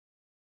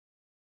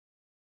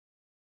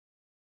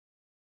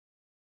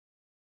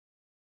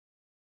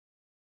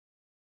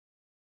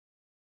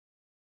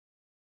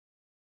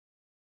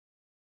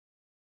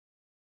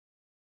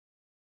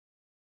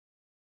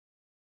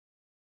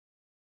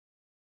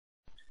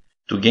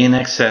To gain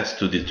access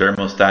to the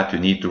thermostat, you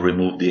need to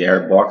remove the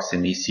air box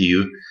and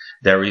ECU.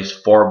 There is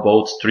 4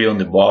 bolts, 3 on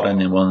the bottom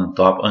and 1 on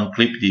top.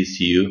 Unclip the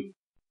ECU.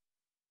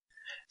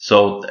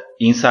 So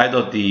inside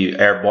of the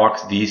air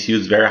box, the ECU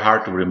is very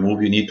hard to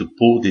remove. You need to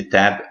pull the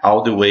tab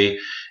all the way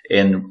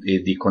and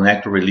the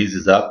connector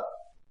releases up.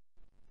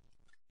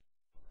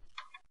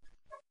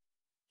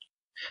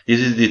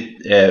 This is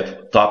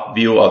the top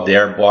view of the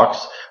air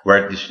box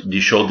where they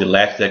show the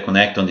latch that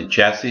connect on the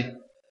chassis.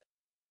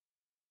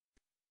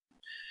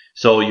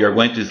 So you're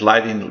going to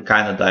slide in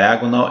kind of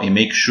diagonal and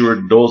make sure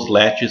those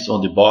latches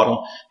on the bottom,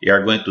 you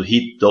are going to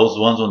hit those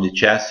ones on the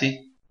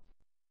chassis.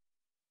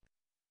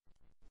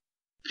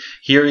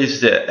 Here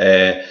is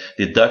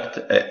the duct,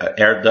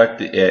 air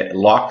duct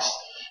locks.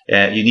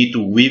 You need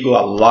to wiggle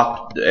a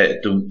lot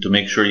to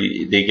make sure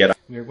they get.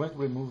 We are going to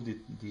remove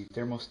the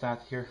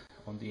thermostat here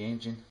on the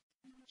engine.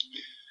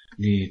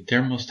 The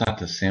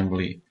thermostat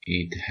assembly,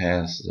 it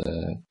has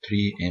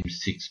 3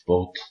 M6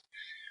 bolts.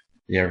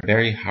 They are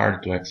very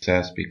hard to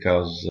access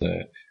because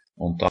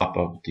on top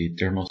of the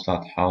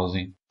thermostat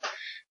housing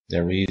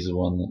there is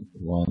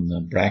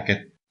one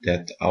bracket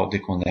that all the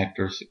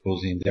connectors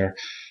goes in there,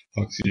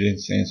 oxygen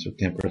sensor,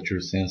 temperature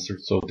sensor,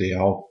 so they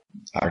all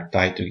are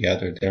tied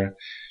together there.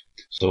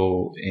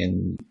 So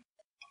in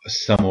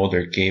some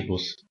other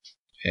cables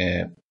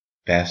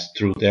pass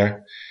through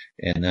there,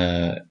 and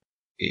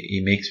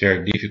it makes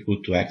very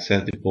difficult to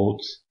access the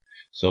bolts.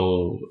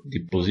 So the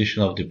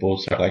position of the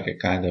bolts are like a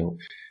kind of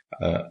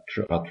a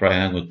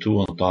triangle, 2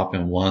 on top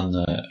and 1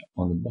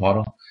 on the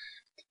bottom.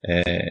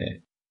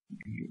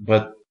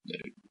 But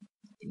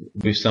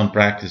with some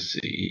practice,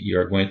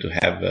 you're going to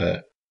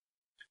have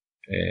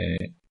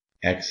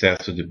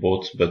access to the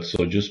bolts. But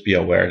so just be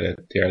aware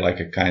that they're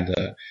like a kind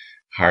of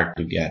hard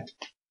to get.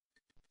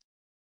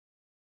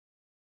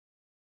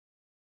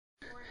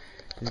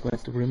 It's going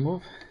to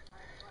remove.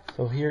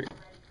 So here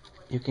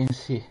you can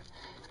see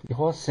the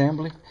whole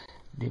assembly,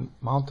 the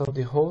mount of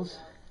the hose,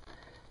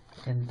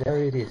 and there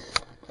it is.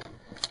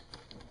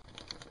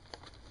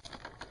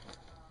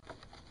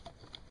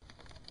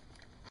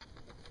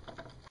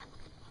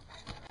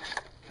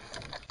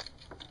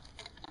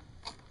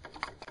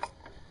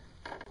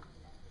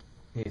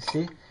 You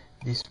see,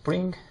 the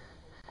spring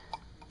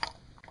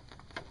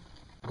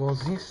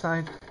goes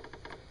inside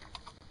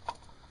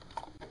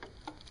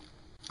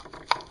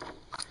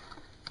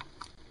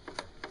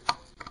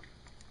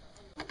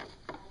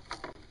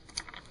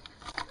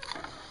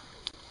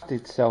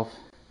itself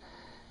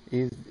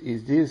is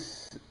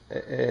this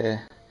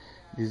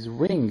this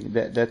ring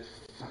that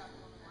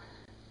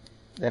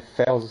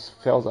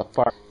falls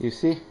apart. You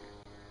see,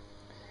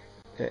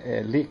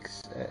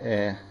 leaks.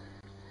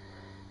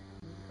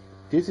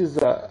 This is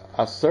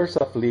a source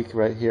of leak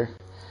right here.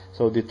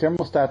 So the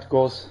thermostat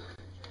goes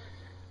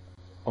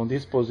on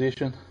this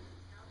position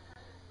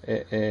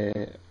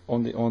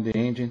on the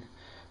engine.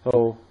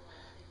 So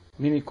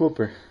Mini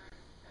Cooper,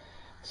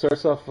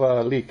 source of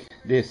leak.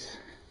 This.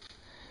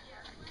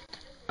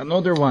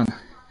 Another one,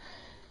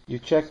 you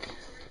check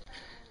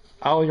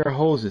all your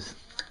hoses.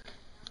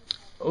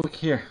 Look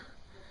here,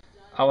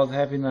 I was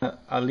having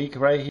a leak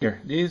right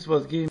here. This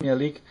was giving me a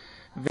leak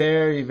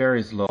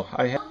very slow.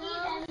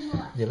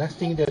 The last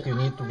thing that you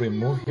need to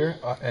remove here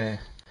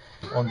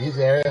on this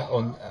area,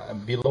 on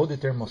below the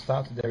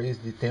thermostat, there is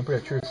the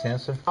temperature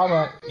sensor.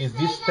 Is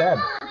this tab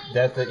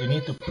that you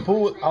need to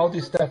pull out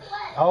this tab.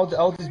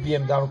 All these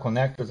BMW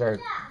connectors are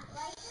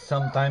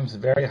sometimes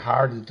very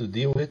hard to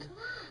deal with.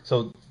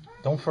 So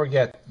don't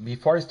forget,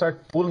 before you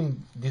start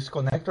pulling this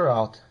connector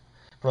out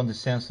from the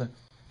sensor,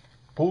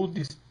 pull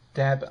this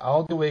tab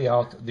all the way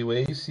out, the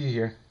way you see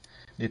here.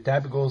 The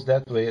tab goes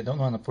that way. I don't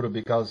want to put it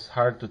because it's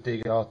hard to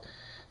take it out.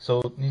 So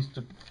it needs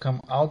to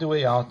come all the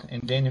way out,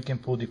 and then you can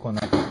pull the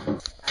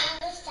connector.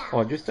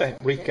 Oh, just a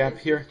recap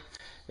here,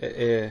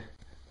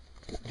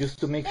 just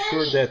to make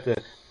sure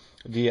that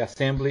the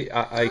assembly,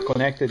 I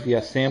connected the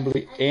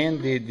assembly and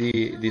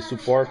the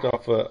support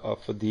of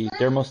the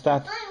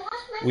thermostat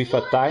with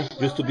a tie,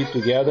 just to be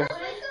together.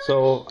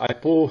 So I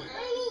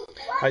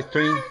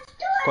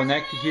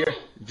connect here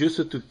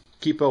just to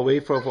keep away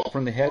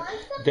from the head.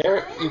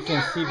 There you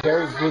can see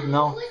very good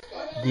now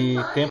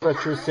the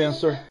temperature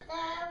sensor.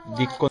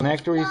 The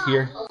connector is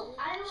here,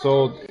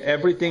 so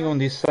everything on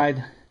this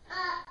side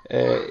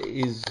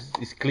is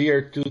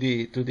clear to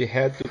the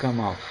head to come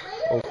out.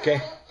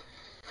 Okay,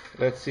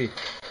 let's see.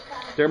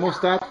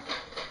 Thermostat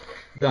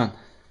done.